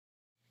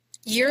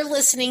You're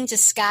listening to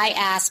Sky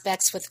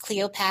Aspects with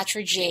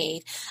Cleopatra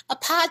Jade, a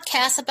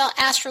podcast about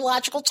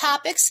astrological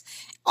topics,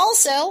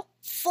 also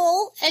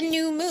full and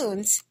new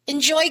moons.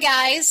 Enjoy,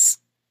 guys.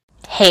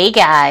 Hey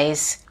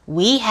guys,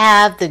 we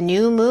have the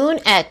new moon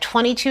at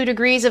 22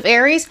 degrees of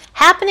Aries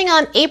happening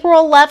on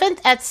April 11th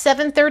at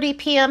 7:30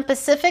 p.m.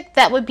 Pacific.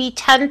 That would be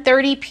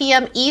 10:30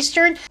 p.m.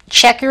 Eastern.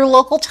 Check your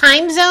local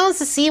time zones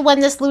to see when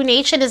this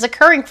lunation is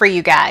occurring for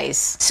you guys.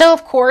 So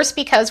of course,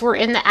 because we're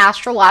in the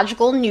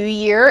astrological new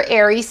year,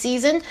 Aries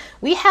season,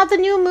 we have the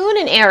new moon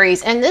in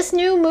Aries, and this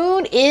new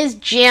moon is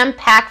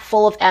jam-packed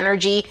full of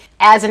energy,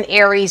 as an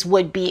Aries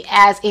would be,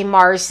 as a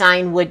Mars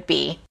sign would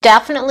be.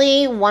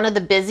 Definitely one of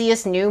the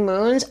busiest new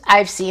moons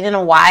I've seen in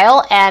a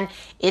while, and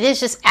it is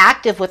just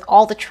active with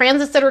all the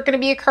transits that are going to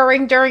be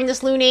occurring during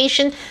this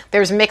lunation.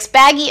 There's mixed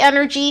baggy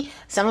energy.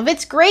 Some of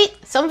it's great,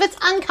 some of it's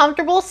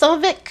uncomfortable, some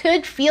of it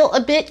could feel a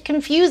bit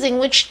confusing,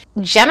 which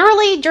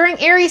generally during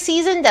Aries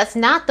season, that's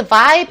not the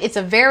vibe. It's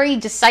a very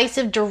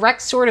decisive,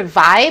 direct sort of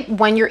vibe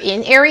when you're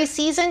in Aries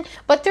season,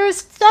 but there's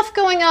stuff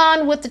going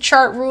on with the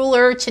chart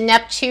ruler to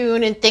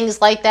Neptune and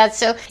things like that,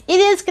 so it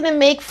is going to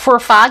make for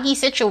foggy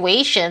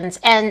situations.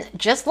 And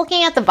just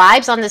looking at the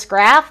vibes on this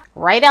graph,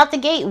 right out the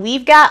gate,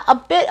 we've got a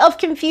bit of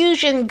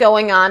confusion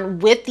going on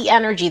with the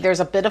energy. There's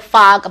a bit of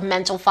fog, a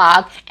mental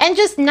fog, and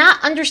just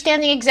not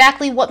understanding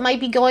exactly what might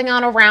be going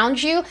on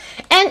around you.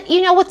 And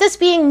you know, with this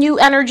being new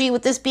energy,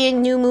 with this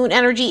being new moon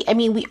energy, I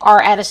mean, we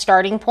are at a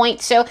starting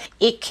point, so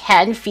it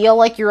can feel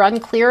like you're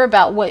unclear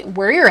about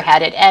where you're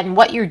headed and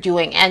what you're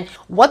doing and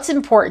what's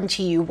important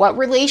to you, what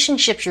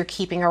relationships you're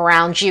keeping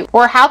around you,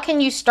 or how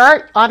can you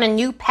start on a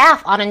new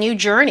path, on a new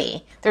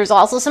journey. There's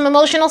also some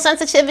emotional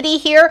sensitivity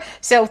here,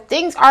 so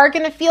things are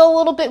going to feel a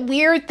little bit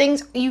weird.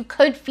 You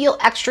could feel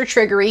extra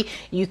triggery,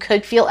 you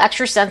could feel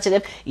extra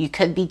sensitive, you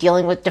could be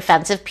dealing with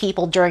defensive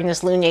people during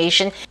this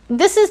lunation.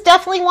 This is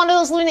definitely one of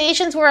those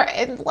lunations where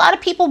a lot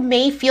of people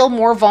may feel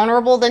more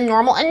vulnerable than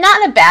normal, and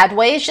not in a bad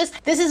way. It's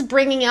just this is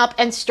bringing up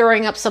and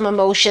stirring up some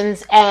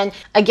emotions, and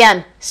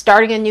again,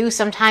 starting anew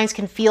sometimes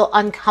can feel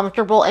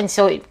uncomfortable, and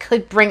so it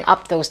could bring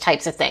up those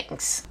types of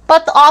things.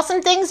 But the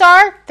awesome things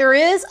are, there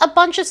is a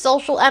bunch of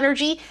social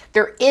energy,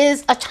 there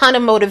is a ton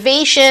of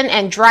motivation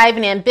and drive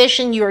and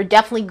ambition. You are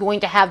definitely going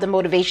to have the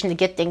motivation to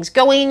get things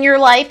going in your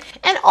life.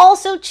 And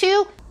also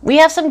too, we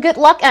have some good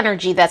luck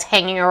energy that's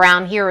hanging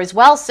around here as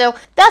well, so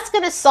that's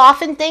going to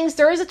soften things.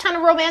 There is a ton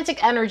of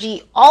romantic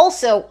energy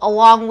also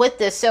along with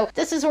this, so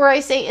this is where I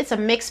say it's a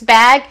mixed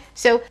bag.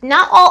 So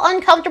not all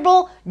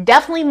uncomfortable,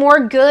 definitely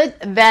more good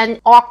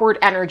than awkward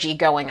energy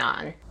going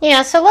on.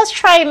 Yeah, so let's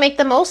try and make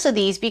the most of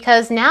these,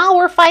 because now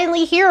we're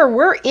finally here.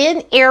 We're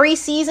in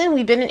Aries season.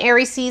 We've been in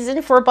Aries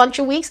season for a bunch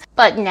of weeks,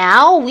 but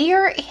now we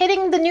are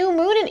hitting the new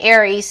moon in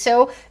Aries.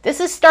 So this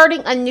is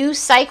starting a new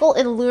cycle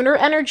in lunar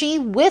energy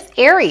with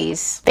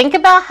Aries. Think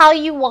about how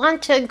you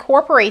want to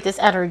incorporate this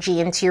energy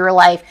into your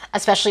life,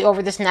 especially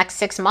over this next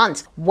 6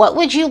 months. What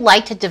would you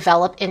like to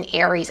develop in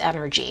Aries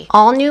energy?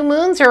 All new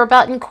moons are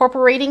about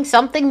incorporating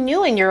something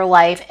new in your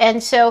life,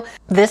 and so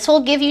this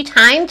will give you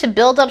time to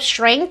build up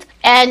strength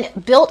and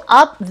build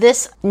up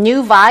this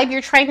new vibe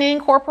you're trying to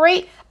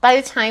incorporate by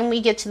the time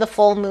we get to the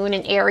full moon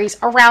in Aries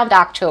around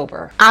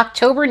October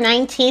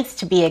 19th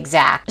to be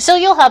exact. So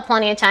you'll have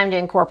plenty of time to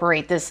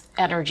incorporate this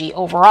energy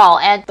overall.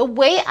 And the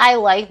way I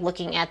like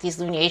looking at these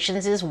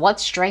lunations is, what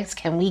strengths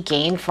can we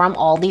gain from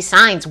all these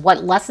signs?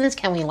 What lessons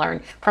can we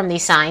learn from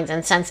these signs?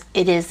 And since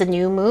it is the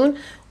new moon,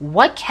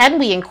 what can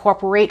we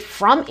incorporate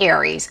from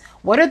Aries?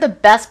 What are the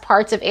best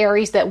parts of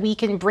Aries that we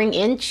can bring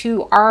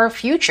into our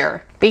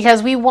future?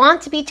 Because we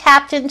want to be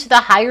tapped into the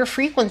higher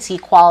frequency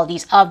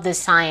qualities of this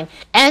sign.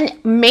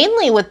 And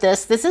mainly with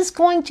this is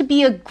going to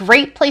be a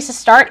great place to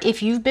start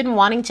if you've been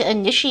wanting to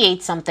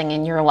initiate something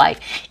in your life.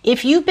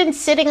 If you've been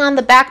sitting on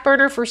the back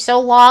burner for so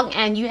long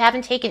and you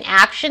haven't taken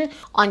action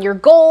on your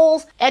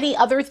goals, any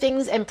other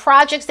things and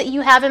projects that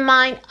you have in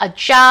mind, a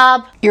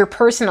job, your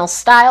personal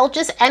style,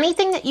 just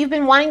anything that you've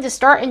been wanting to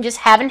start and just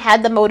haven't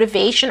had the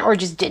motivation or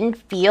just didn't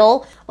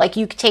feel like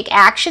you could take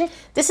action,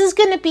 this is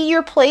going to be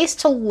your place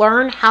to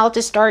learn how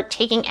to start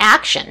taking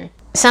action.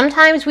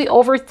 Sometimes we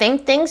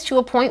overthink things to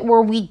a point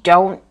where we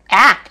don't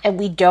act and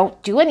we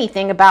don't do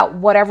anything about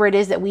whatever it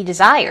is that we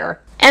desire.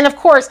 And of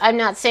course, I'm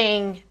not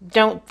saying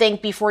don't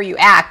think before you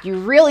act. You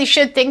really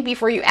should think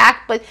before you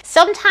act, but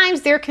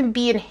sometimes there can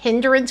be a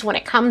hindrance when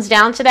it comes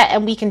down to that,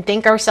 and we can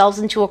think ourselves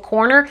into a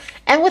corner.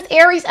 And with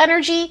Aries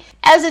energy,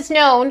 as it's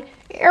known,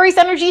 Aries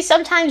energy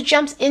sometimes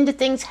jumps into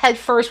things head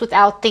first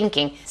without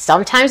thinking.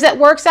 Sometimes that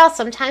works out,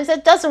 sometimes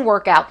that doesn't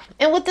work out.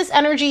 And with this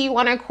energy, you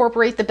want to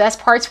incorporate the best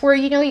parts where,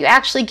 you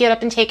actually get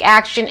up and take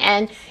action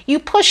and you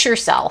push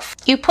yourself.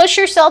 You push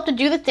yourself to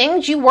do the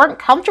things you weren't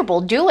comfortable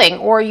doing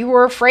or you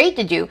were afraid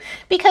to do,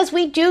 because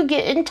we do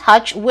get in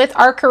touch with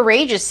our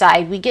courageous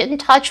side. We get in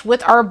touch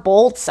with our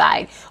bold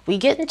side. We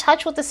get in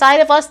touch with the side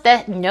of us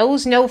that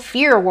knows no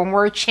fear when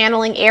we're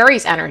channeling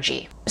Aries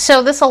energy.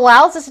 So this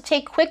allows us to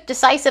take quick,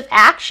 decisive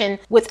action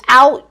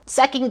without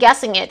second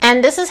guessing it.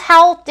 And this is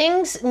how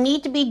things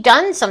need to be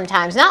done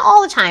sometimes. Not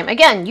all the time.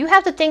 Again, you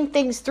have to think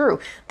things through.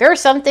 There are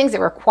some things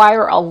that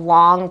require a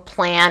long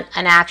plan,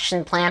 an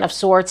action plan of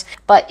sorts.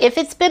 But if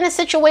it's been a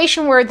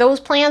situation where those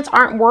plans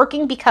aren't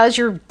working because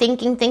you're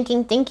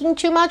thinking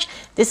too much,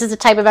 this is the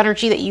type of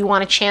energy that you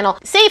want to channel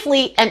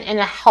safely and in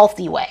a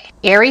healthy way.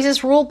 Aries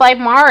is ruled by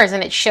Mars,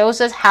 and it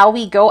shows us how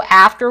we go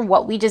after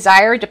what we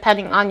desire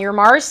depending on your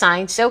Mars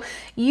sign. So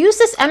use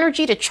this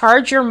energy to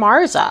charge your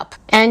Mars up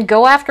and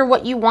go after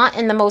what you want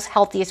in the most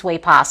healthiest way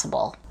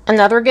possible.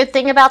 Another good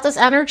thing about this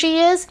energy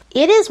is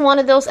it is one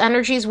of those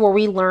energies where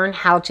we learn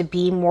how to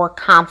be more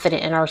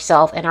confident in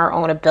ourselves and our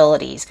own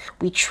abilities.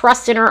 We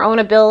trust in our own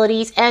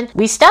abilities and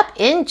we step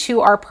into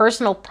our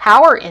personal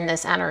power in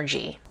this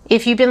energy.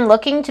 If you've been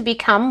looking to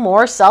become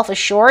more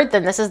self-assured,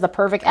 then this is the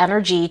perfect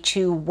energy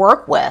to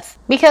work with.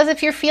 Because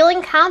if you're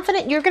feeling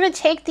confident, you're going to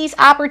take these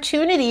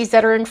opportunities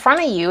that are in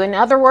front of you. In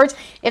other words,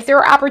 if there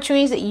are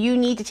opportunities that you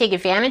need to take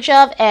advantage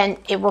of and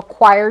it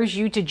requires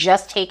you to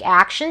just take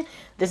action,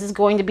 this is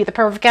going to be the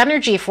perfect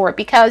energy for it,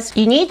 because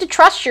you need to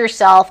trust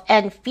yourself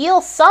and feel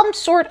some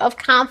sort of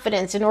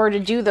confidence in order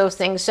to do those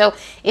things. So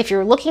if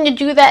you're looking to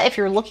do that, if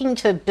you're looking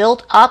to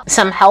build up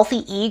some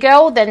healthy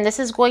ego, then this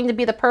is going to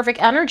be the perfect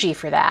energy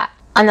for that.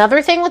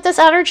 Another thing with this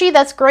energy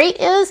that's great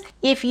is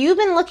if you've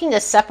been looking to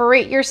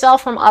separate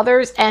yourself from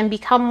others and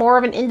become more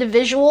of an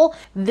individual,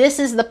 this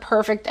is the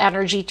perfect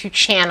energy to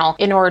channel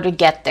in order to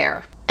get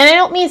there. And I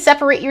don't mean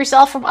separate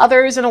yourself from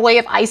others in a way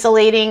of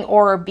isolating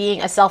or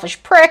being a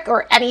selfish prick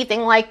or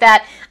anything like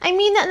that. I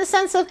mean that in the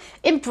sense of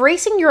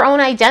embracing your own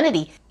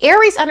identity.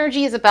 Aries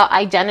energy is about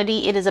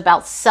identity. It is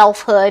about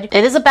selfhood.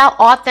 It is about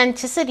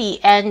authenticity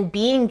and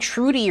being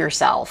true to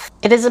yourself.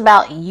 It is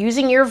about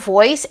using your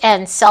voice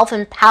and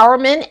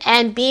self-empowerment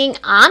and being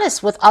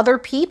honest with other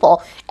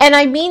people. And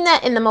I mean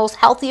that in the most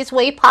healthiest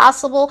way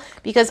possible,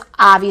 because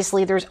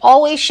obviously there's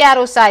always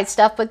shadow side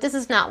stuff, but this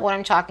is not what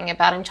I'm talking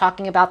about. I'm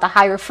talking about the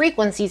higher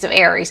frequencies of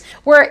Aries,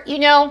 where,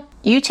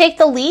 you take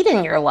the lead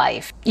in your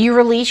life. You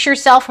release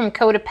yourself from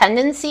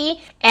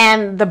codependency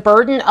and the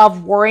burden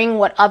of worrying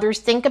what others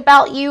think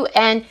about you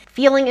and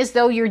feeling as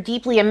though you're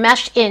deeply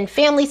enmeshed in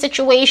family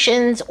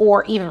situations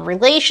or even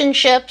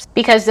relationships,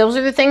 because those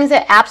are the things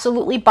that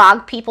absolutely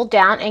bog people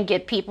down and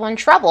get people in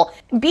trouble.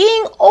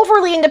 Being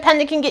overly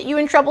independent can get you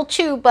in trouble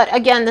too, but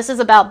again, this is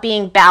about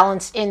being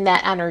balanced in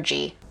that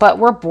energy. But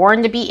we're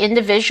born to be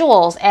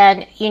individuals,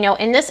 and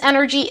in this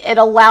energy, it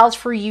allows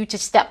for you to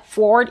step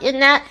forward in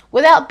that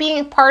without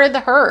being part of the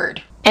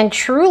herd. And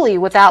truly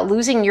without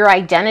losing your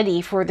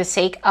identity for the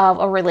sake of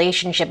a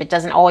relationship. It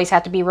doesn't always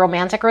have to be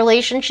romantic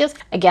relationships.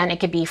 Again, it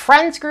could be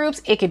friends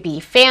groups, it could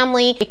be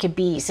family, it could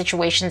be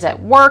situations at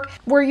work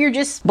where you're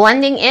just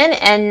blending in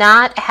and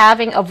not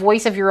having a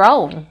voice of your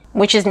own,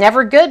 which is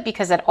never good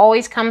because it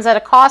always comes at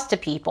a cost to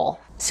people.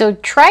 So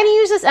try to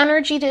use this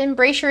energy to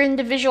embrace your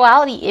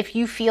individuality if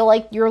you feel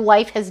like your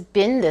life has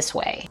been this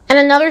way. And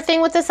another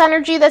thing with this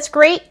energy that's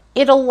great,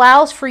 it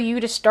allows for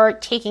you to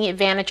start taking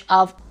advantage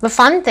of the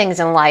fun things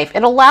in life.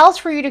 It allows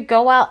for you to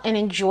go out and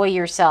enjoy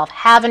yourself,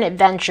 have an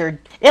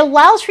adventure. It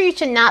allows for you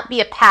to not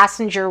be a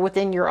passenger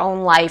within your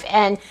own life,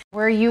 and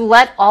where you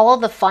let all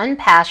of the fun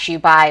pass you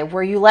by,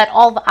 where you let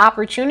all the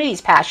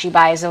opportunities pass you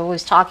by, as I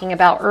was talking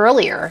about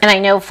earlier. And I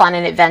know fun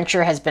and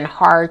adventure has been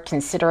hard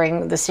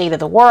considering the state of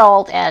the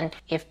world, and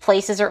if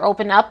places are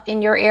open up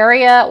in your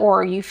area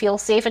or you feel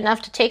safe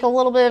enough to take a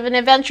little bit of an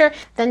adventure,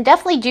 then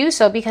definitely do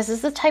so, because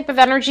it's the type of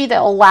energy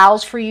that allows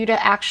for you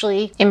to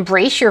actually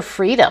embrace your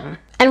freedom.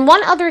 And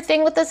one other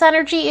thing with this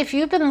energy, if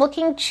you've been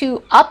looking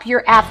to up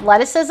your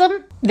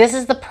athleticism, this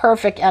is the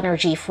perfect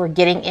energy for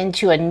getting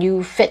into a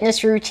new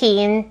fitness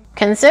routine.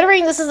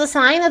 Considering this is a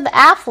sign of the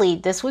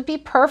athlete, this would be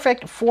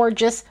perfect for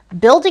just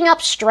building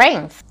up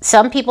strength.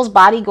 Some people's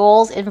body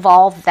goals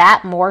involve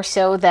that more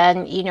so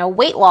than,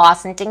 weight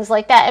loss and things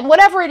like that. And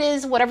whatever it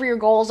is, whatever your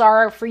goals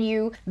are for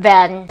you,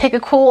 then pick a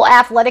cool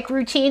athletic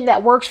routine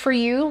that works for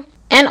you.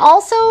 And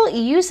also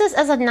use this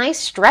as a nice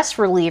stress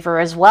reliever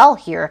as well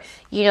here.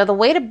 The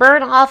way to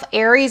burn off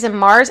Aries and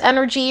Mars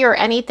energy or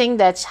anything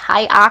that's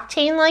high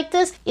octane like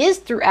this is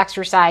through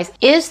exercise,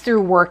 is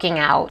through working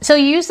out. So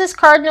use this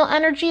cardinal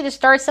energy to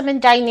start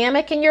something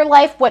dynamic in your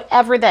life,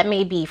 whatever that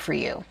may be for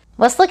you.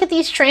 Let's look at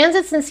these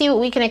transits and see what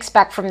we can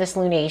expect from this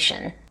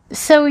lunation.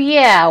 So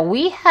yeah,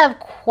 we have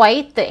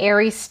quite the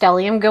Aries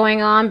stellium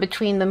going on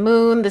between the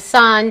moon, the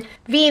sun,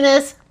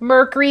 Venus,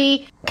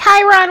 Mercury,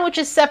 Chiron, which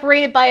is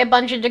separated by a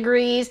bunch of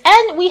degrees,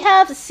 and we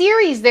have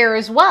Ceres there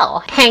as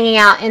well, hanging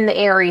out in the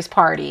Aries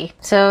party.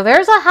 So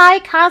there's a high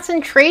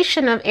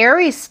concentration of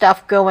Aries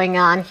stuff going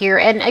on here,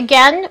 and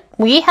again,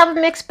 we have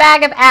a mixed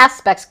bag of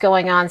aspects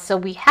going on. So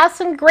we have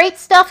some great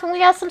stuff and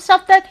we have some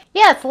stuff that,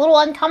 it's a little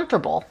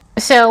uncomfortable.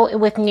 So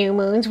with new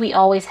moons, we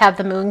always have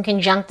the moon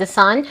conjunct the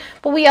sun,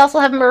 but we also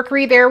have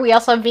Mercury there, we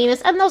also have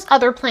Venus, and those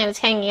other planets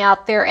hanging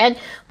out there. And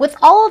with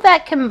all of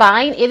that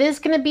combined, it is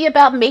going to be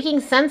about making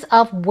sense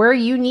of where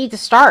you need to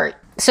start.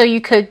 So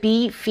you could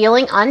be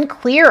feeling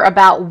unclear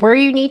about where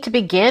you need to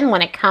begin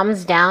when it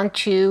comes down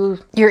to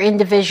your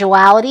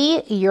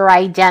individuality, your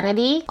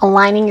identity,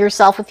 aligning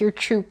yourself with your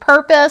true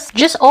purpose,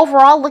 just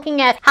overall looking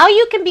at how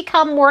you can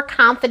become more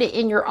confident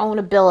in your own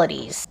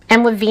abilities.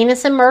 And with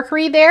Venus and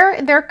Mercury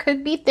there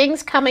could be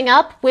things coming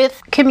up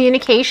with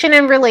communication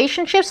and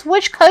relationships,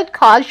 which could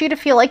cause you to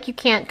feel like you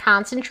can't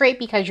concentrate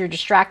because you're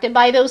distracted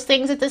by those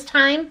things at this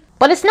time.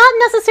 But it's not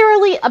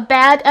necessarily a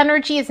bad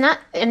energy. It's not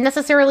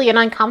necessarily an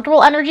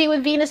uncomfortable energy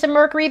with Venus and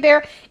Mercury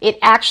there. It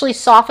actually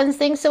softens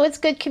things, so it's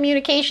good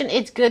communication.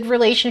 It's good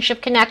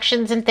relationship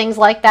connections and things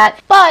like that.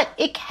 But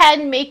it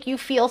can make you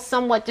feel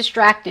somewhat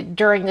distracted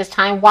during this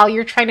time while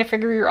you're trying to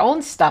figure your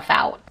own stuff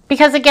out.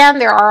 Because again,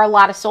 there are a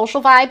lot of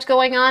social vibes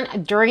going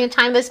on during the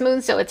time of this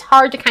moon, so it's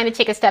hard to kind of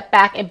take a step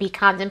back and be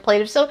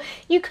contemplative. So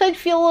you could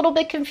feel a little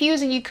bit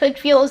confused, and you could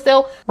feel as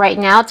though right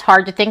now it's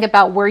hard to think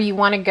about where you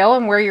want to go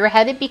and where you're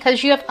headed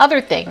because you have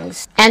other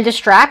things and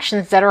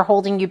distractions that are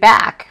holding you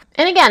back.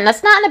 And again,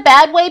 that's not in a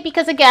bad way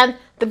because again,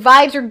 the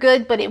vibes are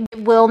good, but it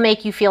will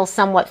make you feel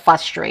somewhat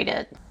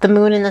frustrated. The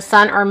moon and the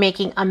sun are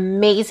making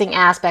amazing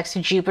aspects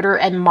to Jupiter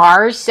and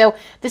Mars, so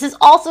this is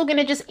also going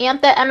to just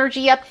amp that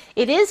energy up.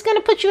 It is going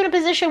to put you in a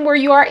position where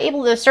you are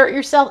able to assert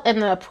yourself in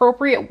the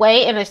appropriate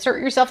way and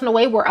assert yourself in a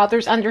way where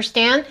others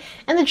understand.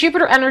 And the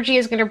Jupiter energy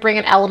is going to bring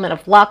an element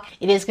of luck.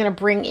 It is going to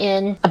bring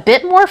in a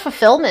bit more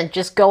fulfillment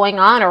just going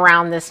on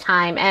around this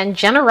time and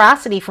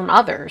generosity from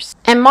others.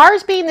 And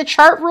Mars being the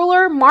chart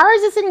ruler,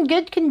 Mars is in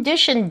good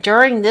condition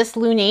during this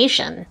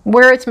lunation,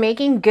 where it's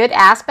making good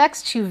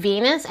aspects to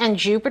Venus and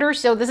Jupiter.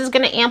 So this is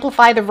going to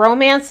amplify the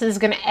romance. This is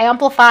going to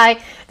amplify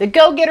the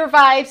go-getter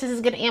vibes. This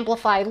is going to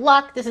amplify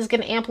luck. This is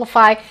going to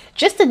amplify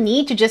just the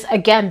need to just,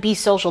 again, be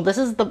social. This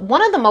is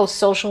one of the most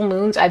social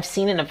moons I've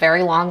seen in a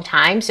very long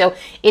time. So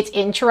it's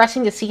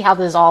interesting to see how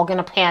this is all going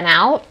to pan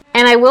out.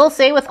 And I will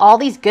say, with all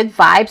these good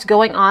vibes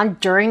going on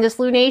during this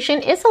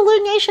lunation, it's a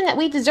lunation that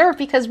we deserve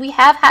because we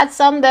have had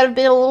some that have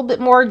been a little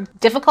bit more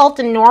difficult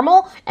than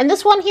normal. And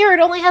this one here, it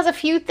only has a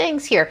few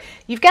things here.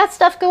 You've got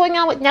stuff going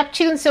on with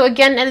Neptune, so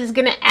again, that is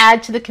going to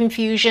add to the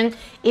confusion.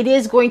 It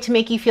is going to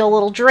make you feel a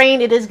little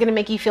drained. It is going to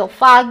make you feel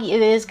foggy.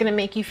 It is going to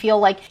make you feel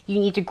like you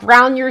need to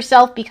ground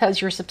yourself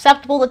because you're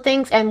susceptible to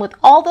things. And with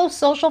all those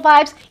social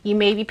vibes, you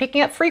may be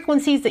picking up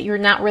frequencies that you're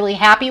not really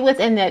happy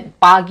with and that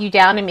bog you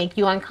down and make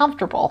you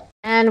uncomfortable.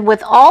 And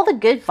with all the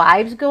good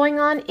vibes going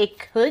on, it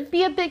could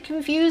be a bit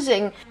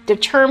confusing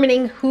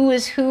determining who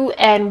is who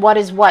and what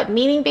is what.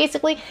 Meaning,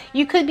 basically,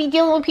 you could be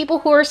dealing with people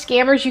who are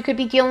scammers. You could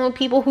be dealing with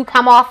people who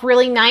come off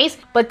really nice,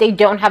 but they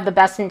don't have the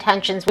best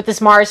intentions with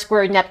this Mars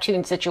square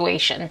Neptune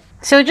situation.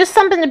 So just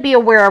something to be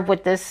aware of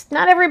with this.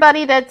 Not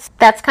everybody that's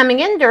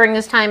coming in during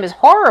this time is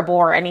horrible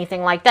or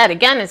anything like that.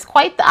 Again, it's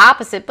quite the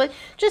opposite, but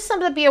just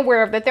something to be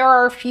aware of that there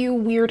are a few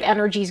weird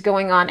energies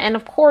going on. And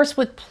of course,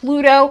 with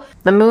Pluto,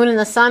 the moon and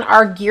the sun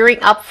are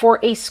gearing up for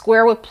a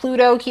square with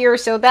Pluto here.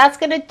 So that's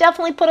going to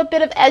definitely put a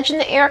bit of edge in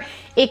the air.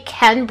 It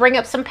can bring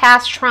up some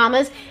past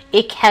traumas.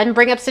 It can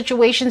bring up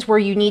situations where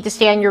you need to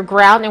stand your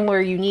ground and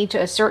where you need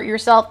to assert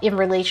yourself in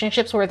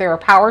relationships where there are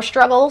power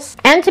struggles.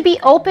 And to be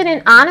open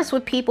and honest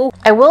with people,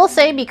 I will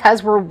say,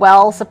 because we're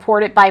well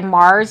supported by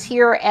Mars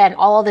here and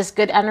all of this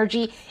good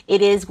energy,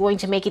 it is going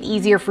to make it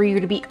easier for you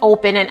to be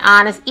open and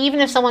honest,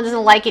 even if someone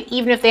doesn't like it,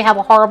 even if they have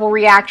a horrible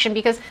reaction,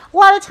 because a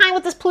lot of time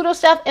with this Pluto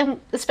stuff,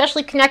 and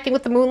especially connecting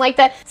with the moon like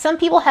that, some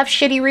people have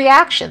shitty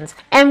reactions.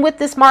 And with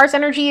this Mars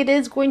energy, it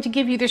is going to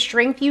give you the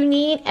strength you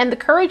need and the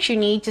courage you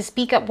need to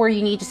speak up where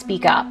you need to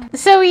speak up.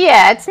 So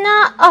yeah, it's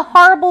not a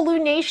horrible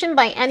lunation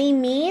by any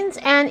means,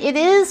 and it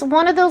is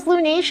one of those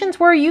lunations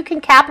where you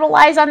can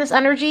capitalize on this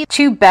energy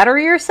to better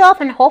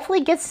yourself and hopefully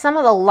get some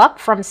of the luck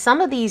from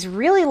some of these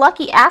really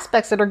lucky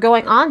aspects that are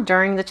going on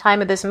during the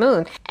time of this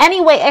moon.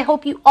 Anyway, I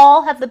hope you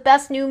all have the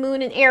best new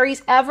moon in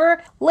Aries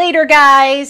ever. Later, guys!